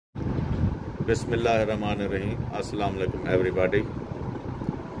Bismillahirrahmanirrahim. Assalamu alaikum everybody.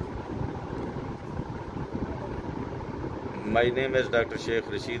 My name is Dr. Sheikh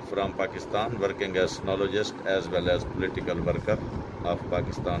Rasheed from Pakistan, working as ethnologist as well as political worker of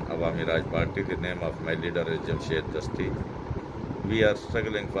Pakistan Awami Raj Party. The name of my leader is Jamshed Dasti. We are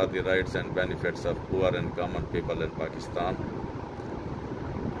struggling for the rights and benefits of poor and common people in Pakistan.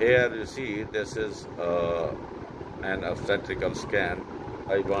 Here you see this is an obstetrical scan.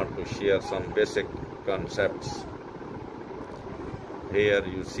 I want to share some basic concepts. Here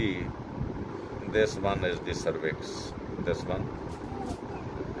you see this one is the cervix, this one,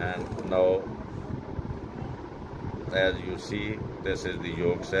 and now as you see this is the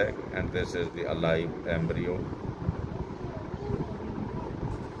yolk sac and this is the alive embryo.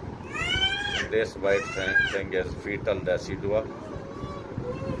 This white thing is fetal decidua.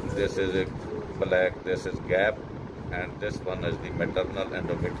 This is a black, this is gap, and this one is the maternal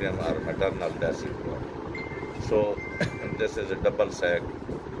endometrium or maternal decidua. So this is a double sac,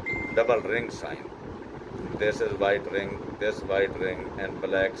 double ring sign. This is white ring, this white ring, and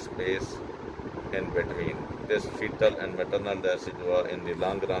black space in between. This fetal and maternal decidua in the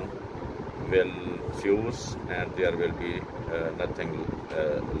long run will fuse and there will be nothing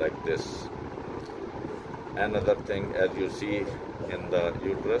like this. Another thing, as you see in the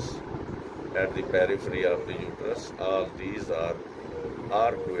uterus, at the periphery of the uterus, all these are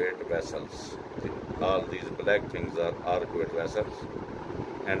arcuate vessels. All these black things are arcuate vessels.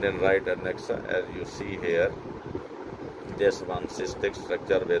 And in right annexa, as you see here, this one cystic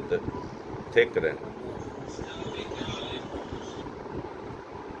structure with thick ring.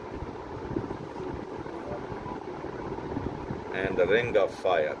 And the ring of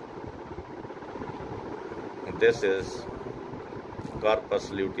fire. This is corpus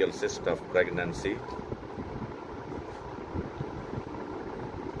luteal cyst of pregnancy.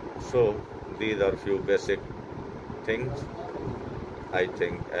 So these are few basic things, I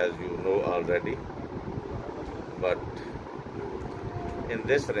think, as you know already. But in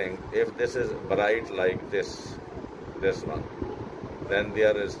this ring, if this is bright like this one, then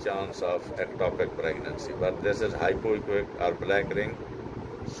there is chance of ectopic pregnancy. But this is hypoechoic or black ring,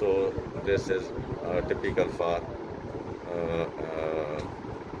 so this is typical for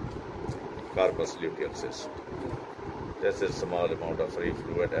corpus luteal cyst. This is small amount of free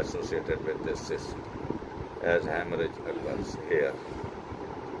fluid associated with this cyst as hemorrhage occurs here.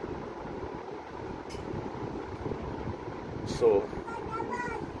 So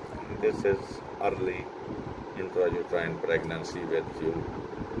this is early intrauterine pregnancy with few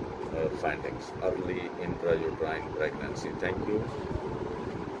findings. Early intrauterine pregnancy. Thank you.